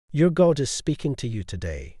Your God is speaking to you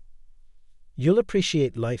today. You'll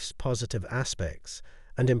appreciate life's positive aspects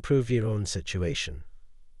and improve your own situation.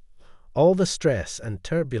 All the stress and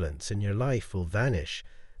turbulence in your life will vanish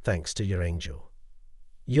thanks to your angel.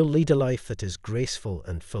 You'll lead a life that is graceful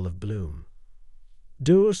and full of bloom.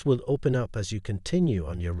 Doors will open up as you continue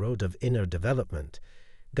on your road of inner development,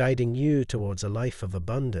 guiding you towards a life of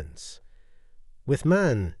abundance. With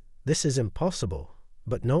man, this is impossible,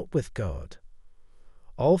 but not with God.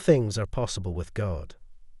 All things are possible with God.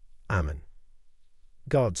 Amen.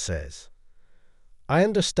 God says, I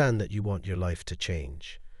understand that you want your life to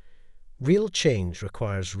change. Real change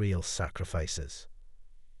requires real sacrifices.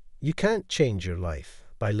 You can't change your life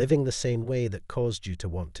by living the same way that caused you to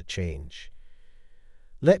want to change.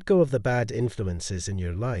 Let go of the bad influences in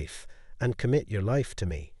your life and commit your life to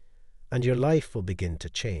me, and your life will begin to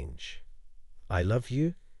change. I love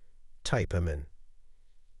you. Type Amen.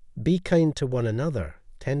 Be kind to one another,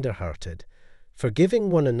 tender-hearted,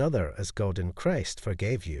 forgiving one another as God in Christ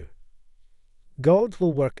forgave you. God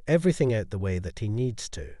will work everything out the way that He needs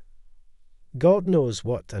to. God knows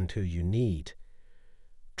what and who you need.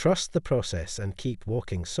 Trust the process and keep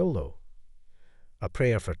walking solo. A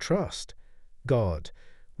prayer for trust. God,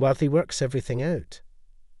 while He works everything out.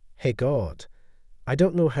 Hey God, I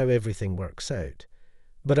don't know how everything works out,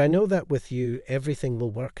 but I know that with you everything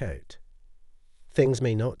will work out. Things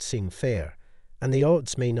may not seem fair, and the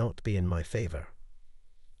odds may not be in my favor.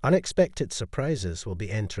 Unexpected surprises will be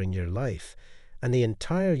entering your life, and the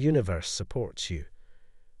entire universe supports you.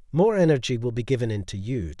 More energy will be given into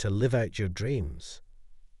you to live out your dreams.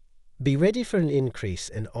 Be ready for an increase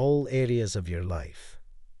in all areas of your life.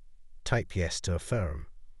 Type yes to affirm.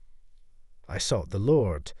 I sought the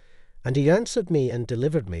Lord, and He answered me and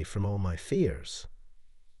delivered me from all my fears.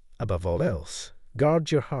 Above all else,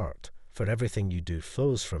 guard your heart, for everything you do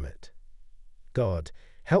flows from it. God,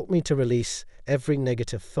 help me to release every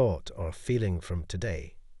negative thought or feeling from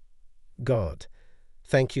today. God,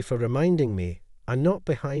 thank you for reminding me I'm not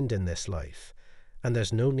behind in this life, and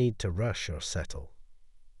there's no need to rush or settle.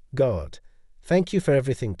 God, thank you for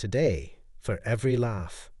everything today, for every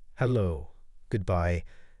laugh, hello, goodbye,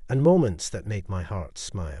 and moments that make my heart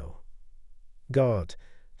smile. God,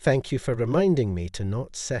 thank you for reminding me to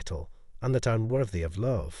not settle and that I'm worthy of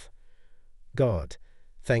love. God,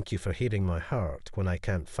 thank you for hearing my heart when I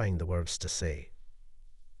can't find the words to say.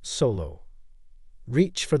 Solo.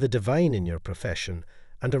 Reach for the divine in your profession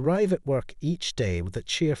and arrive at work each day with a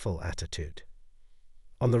cheerful attitude.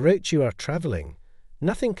 On the route you are traveling,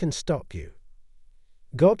 nothing can stop you.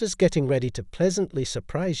 God is getting ready to pleasantly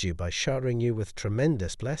surprise you by showering you with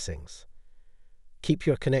tremendous blessings. Keep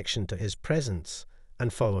your connection to His presence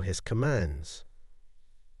and follow His commands.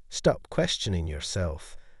 Stop questioning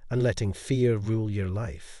yourself and letting fear rule your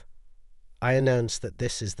life. I announce that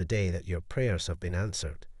this is the day that your prayers have been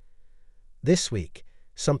answered. This week,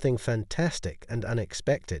 something fantastic and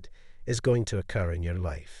unexpected is going to occur in your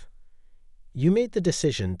life. You made the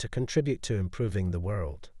decision to contribute to improving the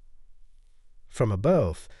world. From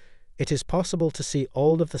above, it is possible to see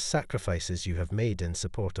all of the sacrifices you have made in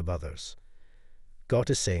support of others. God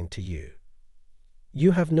is saying to you,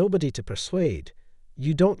 you have nobody to persuade.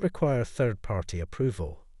 You don't require third-party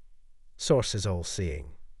approval. Source is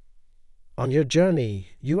all-seeing. On your journey,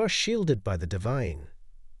 you are shielded by the divine.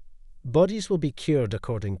 Bodies will be cured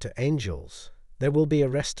according to angels. There will be a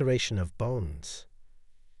restoration of bonds.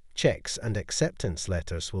 Checks and acceptance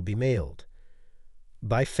letters will be mailed.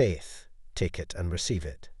 By faith, take it and receive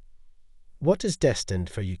it. What is destined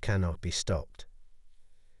for you cannot be stopped.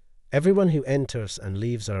 Everyone who enters and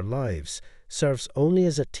leaves our lives serves only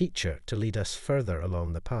as a teacher to lead us further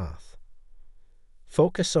along the path.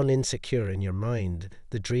 Focus on insecure in your mind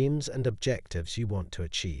the dreams and objectives you want to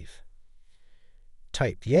achieve.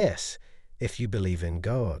 Type yes if you believe in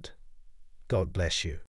God. God bless you.